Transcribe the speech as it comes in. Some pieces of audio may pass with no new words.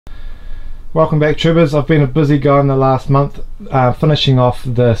Welcome back, tubers. I've been a busy guy in the last month finishing off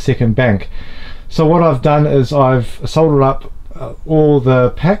the second bank. So what I've done is I've soldered up all the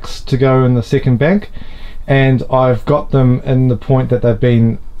packs to go in the second bank, and I've got them in the point that they've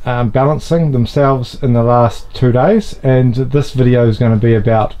been balancing themselves in the last 2 days, and this video is going to be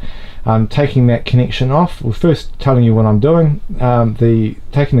about taking that connection off. Well, first telling you what I'm doing,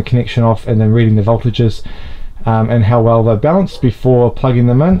 taking the connection off and then reading the voltages and how well they're balanced before plugging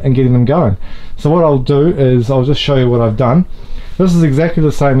them in and getting them going. So what I'll do is I'll just show you what I've done. This is exactly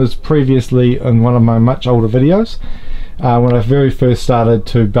the same as previously in one of my much older videos when I very first started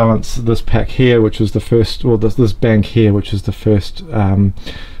to balance this pack here, which was the first, or this bank here, which is the first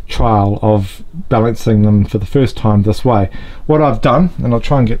trial of balancing them for the first time this way. What I've done, and I'll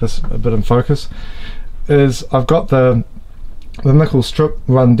try and get this a bit in focus, is I've got the nickel strip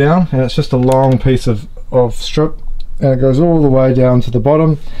run down, and it's just a long piece of strip, and it goes all the way down to the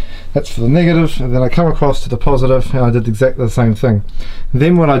bottom. That's for the negative, and then I come across to the positive, and I did exactly the same thing.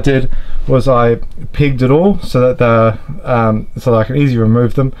 Then what I did was I pegged it all so that so that I can easily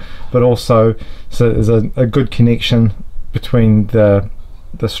remove them, but also so there's a good connection between the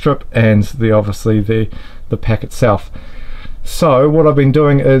strip and obviously the pack itself. So what I've been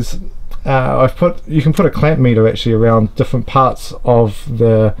doing is you can put a clamp meter actually around different parts of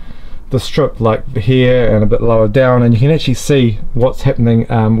the strip, like here and a bit lower down, and you can actually see what's happening,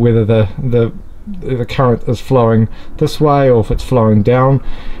 whether the current is flowing this way or if it's flowing down.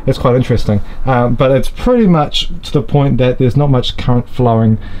 It's quite interesting, but it's pretty much to the point that there's not much current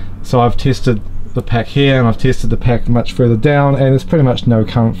flowing. So I've tested the pack here and I've tested the pack much further down, and there's pretty much no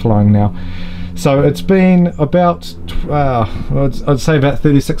current flowing now. So it's been about I'd say about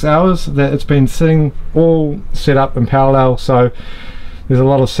 36 hours that it's been sitting all set up in parallel. So there's a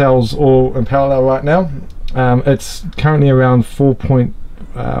lot of cells all in parallel right now. It's currently around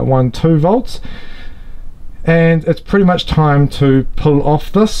 4.12 volts, and it's pretty much time to pull off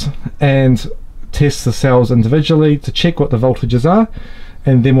this and test the cells individually to check what the voltages are,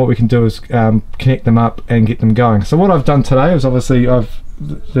 and then what we can do is connect them up and get them going. So what I've done today is obviously the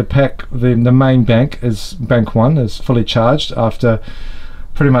main bank is bank 1 is fully charged after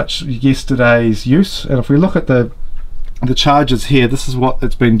pretty much yesterday's use, and if we look at the charges here, this is what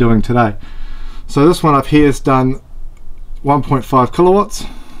it's been doing today. So this one up here has done 1.5 kilowatts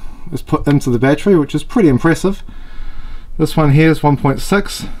is put into the battery, which is pretty impressive. This one here is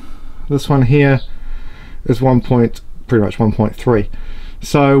 1.6. This one here is pretty much 1.3.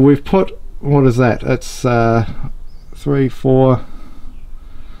 So we've put, what is that? It's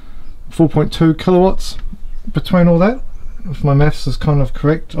 4.2 kilowatts between all that, if my maths is kind of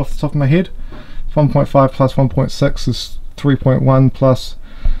correct off the top of my head. 1.5 plus 1.6 is 3.1 plus,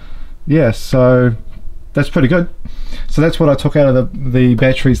 yeah, so that's pretty good. So that's what I took out of the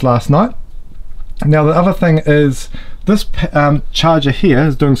batteries last night. Now the other thing is this charger here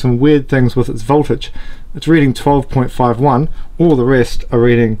is doing some weird things with its voltage. It's reading 12.51, all the rest are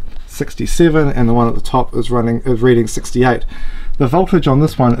reading 67, and the one at the top is reading 68. The voltage on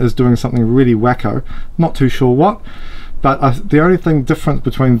this one is doing something really wacko, not too sure what. But the only thing different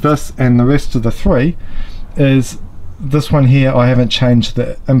between this and the rest of the three is this one here, I haven't changed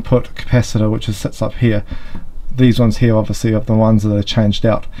the input capacitor, which sits up here. These ones here obviously are the ones that are changed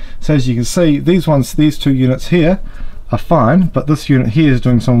out. So as you can see, these two units here are fine, but this unit here is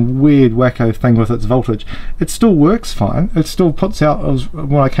doing some weird wacko thing with its voltage. It still works fine. It still puts out,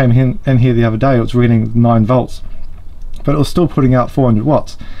 when I came in here the other day, it was reading 9 volts. But it was still putting out 400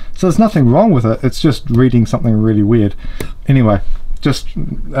 watts. So there's nothing wrong with it, it's just reading something really weird. Anyway, just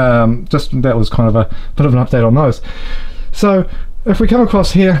that was kind of a bit of an update on those. So if we come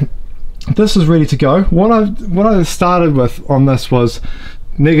across here, this is ready to go. What I started with on this was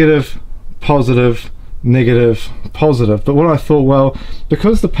negative, positive, negative, positive. But what I thought, well,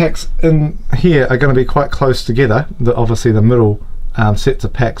 because the packs in here are going to be quite close together, obviously the middle sets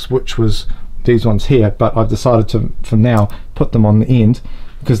of packs, which was these ones here, but I've decided to, for now, put them on the end,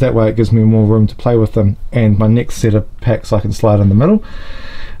 because that way it gives me more room to play with them, and my next set of packs I can slide in the middle,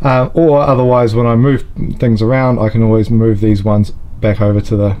 or otherwise when I move things around I can always move these ones back over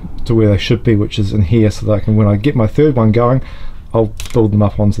to where they should be, which is in here, so that I can, when I get my third one going, I'll build them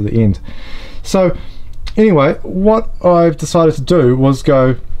up onto the end. So anyway, what I've decided to do was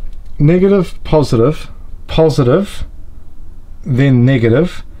go negative, positive, positive, then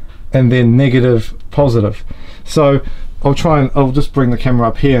negative, and then negative, positive. So I'll just bring the camera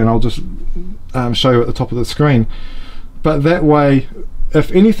up here and I'll just show you at the top of the screen. But that way, if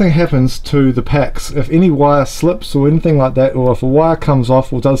anything happens to the packs, if any wire slips or anything like that, or if a wire comes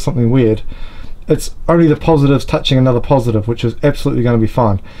off or does something weird, it's only the positives touching another positive, which is absolutely going to be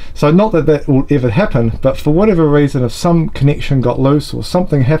fine. So not that that will ever happen, but for whatever reason, if some connection got loose or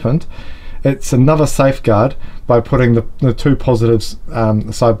something happened, it's another safeguard by putting the two positives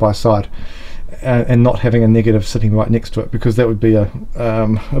side by side, and not having a negative sitting right next to it, because that would be a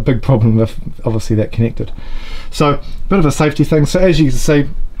big problem if obviously that connected. So a bit of a safety thing. So as you can see,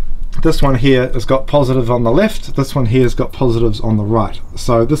 this one here has got positive on the left, this one here has got positives on the right.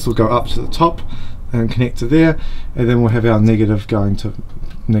 So this will go up to the top and connect to there, and then we'll have our negative going to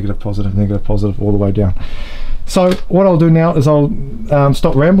negative, positive all the way down. So what I'll do now is I'll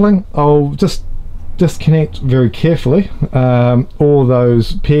stop rambling. I'll just disconnect very carefully all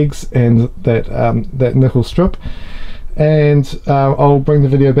those pegs and that nickel strip, and I'll bring the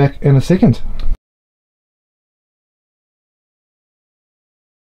video back in a second.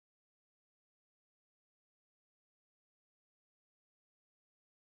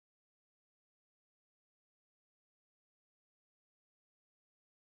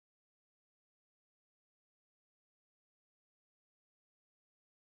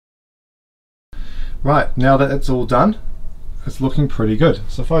 Right, now that it's all done, it's looking pretty good.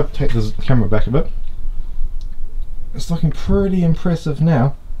 So if I take this camera back a bit, it's looking pretty impressive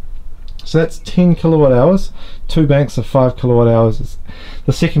now. So that's 10 kilowatt hours, 2 banks of 5 kilowatt hours.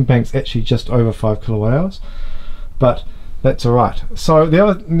 The second bank's actually just over 5 kilowatt hours, but that's alright. So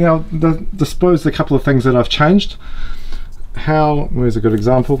I suppose the couple of things that I've changed. Where's a good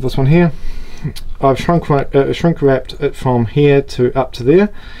example? This one here. I've shrink wrapped it from here to up to there,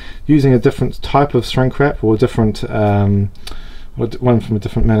 using a different type of shrink wrap, or a different one from a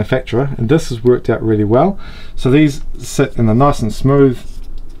different manufacturer, and this has worked out really well. So these sit in a nice and smooth,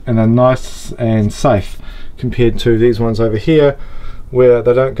 and they're nice and safe, compared to these ones over here where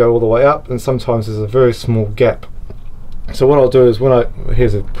they don't go all the way up, and sometimes there's a very small gap. So what I'll do is,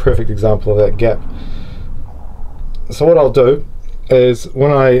 here's a perfect example of that gap. So what I'll do is,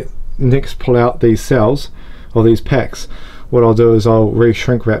 when I next pull out these cells or these packs, what I'll do is I'll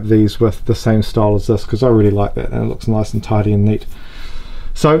re-shrink wrap these with the same style as this, because I really like that and it looks nice and tidy and neat.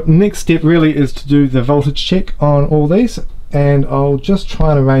 So next step really is to do the voltage check on all these, and I'll just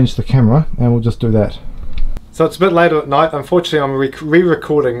try and arrange the camera and we'll just do that. So it's a bit later at night. Unfortunately, I'm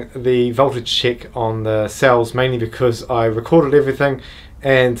re-recording the voltage check on the cells, mainly because I recorded everything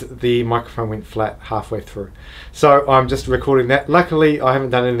and the microphone went flat halfway through. So I'm just recording that. Luckily, I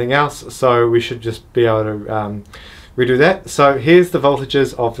haven't done anything else, so we should just be able to redo that. So here's the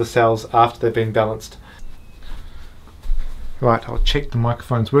voltages of the cells after they've been balanced. Right, I'll check the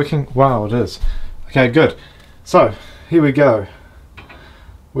microphone's working. Wow, it is. Okay, good. So here we go.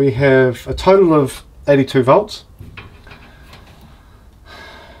 We have a total of 82 volts.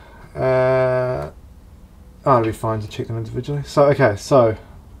 It'll be fine to check them individually. So okay, so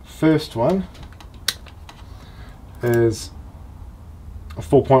first one is a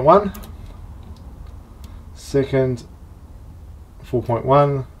 4.1, second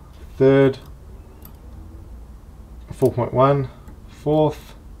 4.1, third 4.1,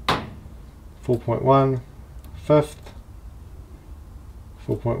 fourth 4.1, fifth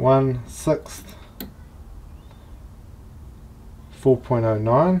 4.1, sixth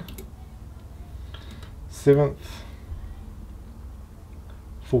 4.09, seventh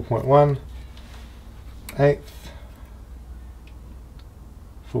 4.1, eighth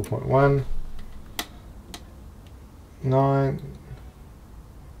 4.1, 9,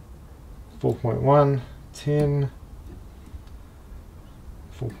 4.1, 10,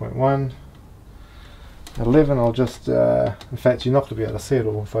 4.1, 11. I'll just in fact, you're not going to be able to see it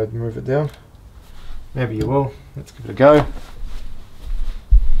all if I move it down. Maybe you will. Let's give it a go.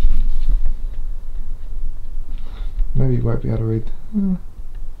 Maybe you won't be able to read.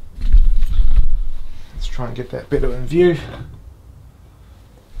 Let's try and get that better in view.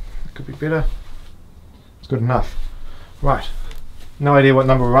 It could be better. It's good enough. Right, no idea what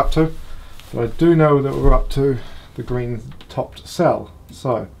number we're up to, but I do know that we're up to the green topped cell.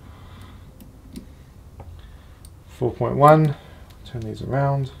 So 4.1, turn these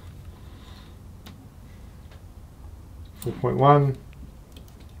around, 4.1,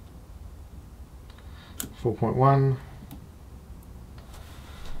 4.1,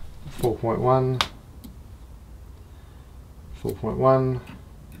 4.1, 4.1,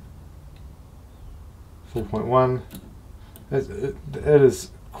 4.1. It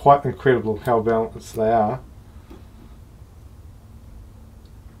is quite incredible how balanced they are.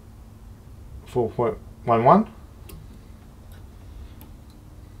 4.11,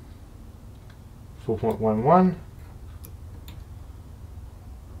 4.11,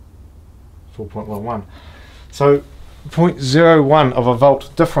 4.11. So 0.01 of a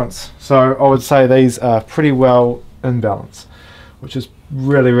volt difference. So I would say these are pretty well in balance, which is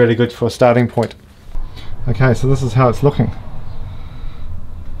really, really good for a starting point. Okay, so this is how it's looking.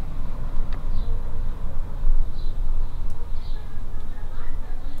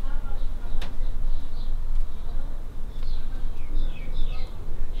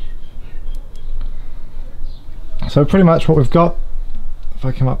 So pretty much what we've got, if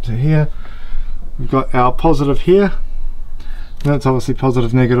I come up to here, we've got our positive here, and that's obviously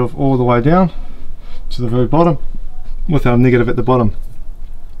positive, negative all the way down to the very bottom, with our negative at the bottom.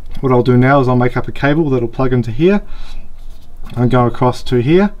 What I'll do now is I'll make up a cable that'll plug into here and go across to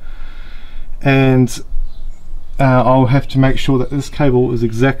here, and I'll have to make sure that this cable is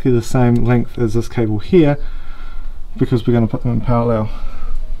exactly the same length as this cable here, because we're going to put them in parallel.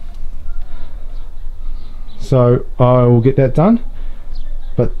 So I will get that done,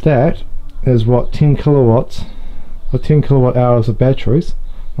 but that is what 10 kilowatts or 10 kilowatt hours of batteries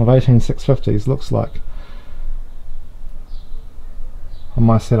of 18650s looks like on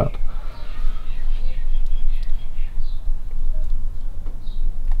my setup.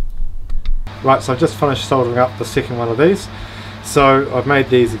 Right, so I've just finished soldering up the second one of these. So I've made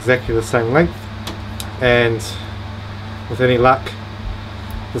these exactly the same length, and with any luck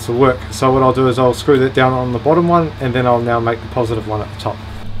this will work. So what I'll do is I'll screw that down on the bottom one, and then I'll now make the positive one at the top.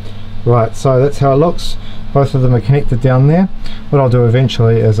 Right, so that's how it looks. Both of them are connected down there. What I'll do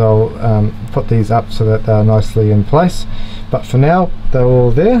eventually is I'll put these up so that they're nicely in place, but for now they're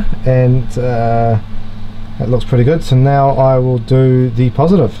all there, and it looks pretty good. So now I will do the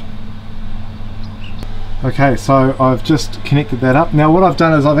positive. Okay, so I've just connected that up. Now what I've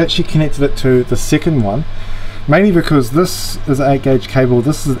done is I've actually connected it to the second one, mainly because this is an 8 gauge cable,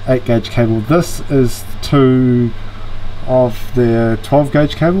 this is an 8 gauge cable, this is two of the 12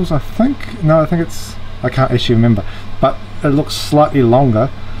 gauge cables, I think. No, I think it's, I can't actually remember, but it looks slightly longer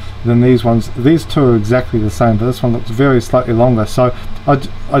than these ones. These two are exactly the same, but this one looks very slightly longer. So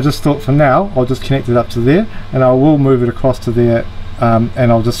I just thought for now I'll just connect it up to there, and I will move it across to there,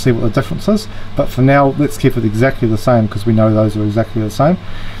 and I'll just see what the difference is. But for now let's keep it exactly the same, because we know those are exactly the same.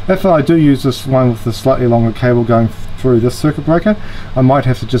 If I do use this one with the slightly longer cable going through this circuit breaker, I might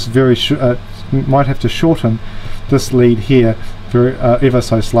have to just might have to shorten this lead here very ever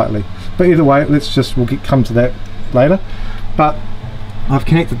so slightly. But either way, we'll come to that later. But I've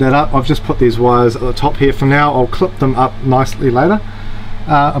connected that up. I've just put these wires at the top here for now. I'll clip them up nicely later.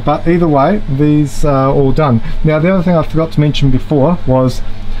 But either way, these are all done. Now the other thing I forgot to mention before was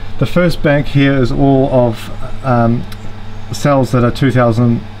the first bank here is all of cells that are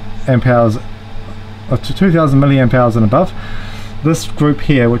 2000 amp hours or 2000 milliamp hours and above. This group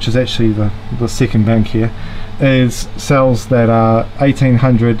here, which is actually the second bank here, is cells that are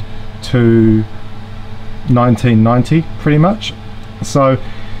 1800 to 1990 pretty much. So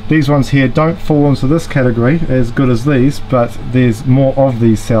these ones here don't fall into this category as good as these, but there's more of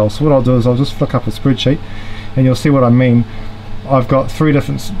these cells. So what I'll do is I'll just flick up a spreadsheet and you'll see what I mean. I've got three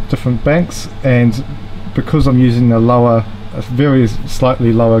different banks, and because I'm using the lower, very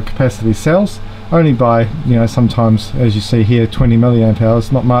slightly lower capacity cells, only by, you know, sometimes, as you see here, 20 milliamp hours,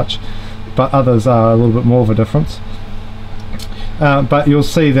 not much, but others are a little bit more of a difference. But you'll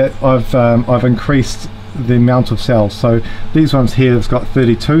see that I've increased the amount of cells. So these ones here have got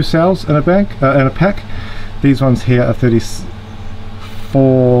 32 cells in a pack. These ones here are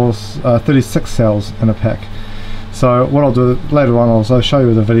 36 cells in a pack. So what I'll do later on, I'll show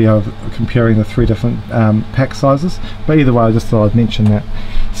you the video of comparing the three different pack sizes, but either way I just thought I'd mention that.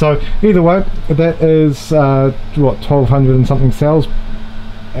 So either way, that is what, 1200 and something cells,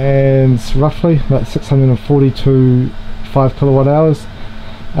 and roughly about 642 5 kilowatt hours,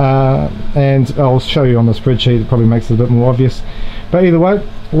 and I'll show you on the spreadsheet. It probably makes it a bit more obvious, but either way,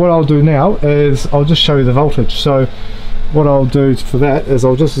 what I'll do now is I'll just show you the voltage. So what I'll do for that is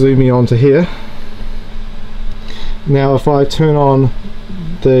I'll just zoom in onto here. Now if I turn on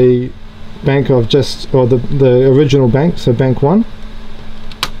the bank of the original bank, so bank 1,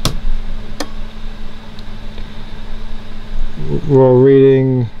 we're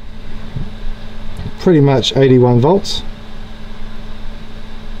reading pretty much 81 volts.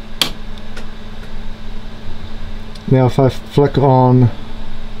 Now if I flick on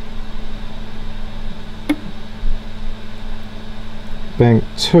bank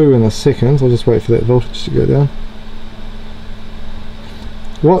 2 in a second, I'll just wait for that voltage to go down.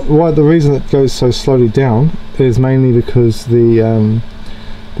 Why the reason it goes so slowly down is mainly because the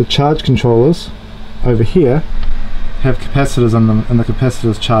charge controllers over here have capacitors on them, and the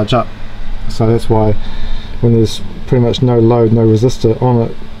capacitors charge up, so that's why when there's pretty much no load, no resistor on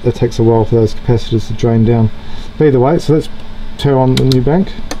it, it takes a while for those capacitors to drain down. But either way, so let's turn on the new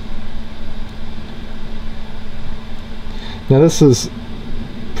bank. Now this is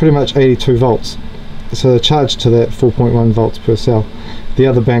pretty much 82 volts, so the charge to that 4.1 volts per cell. The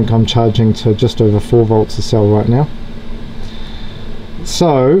other bank I'm charging to just over 4 volts a cell right now.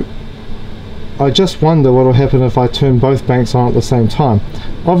 So I just wonder what will happen if I turn both banks on at the same time.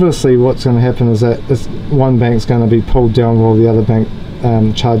 Obviously what's going to happen is that one bank's going to be pulled down while the other bank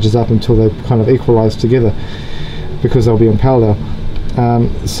charges up until they kind of equalize together, because they'll be in parallel.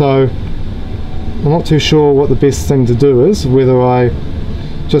 So I'm not too sure what the best thing to do is, whether I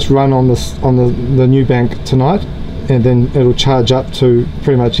just run on the new bank tonight and then it'll charge up to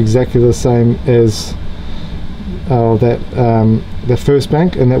pretty much exactly the same as the first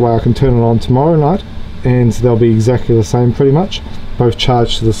bank, and that way I can turn it on tomorrow night and they'll be exactly the same, pretty much both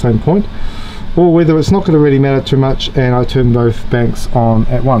charged to the same point, or whether it's not going to really matter too much and I turn both banks on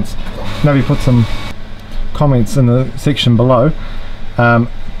at once. Maybe put some comments in the section below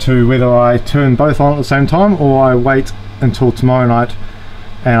to whether I turn both on at the same time or I wait until tomorrow night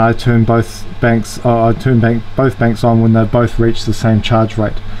and I turn both banks both banks on when they both reach the same charge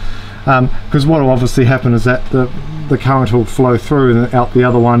rate. Because what will obviously happen is that the current will flow through and out the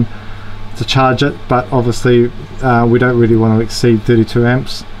other one to charge it, but obviously we don't really want to exceed 32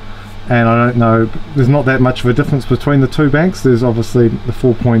 amps, and I don't know, there's not that much of a difference between the two banks. There's obviously the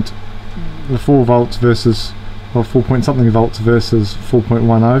 4 volts versus, well, 4 point something volts versus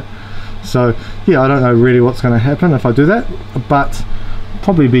 4.10. So yeah, I don't know really what's going to happen if I do that, but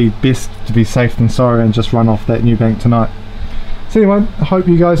probably be best to be safe than sorry and just run off that new bank tonight. So anyway, I hope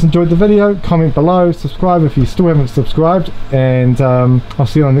you guys enjoyed the video. Comment below, subscribe if you still haven't subscribed, and I'll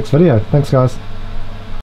see you on the next video. Thanks guys.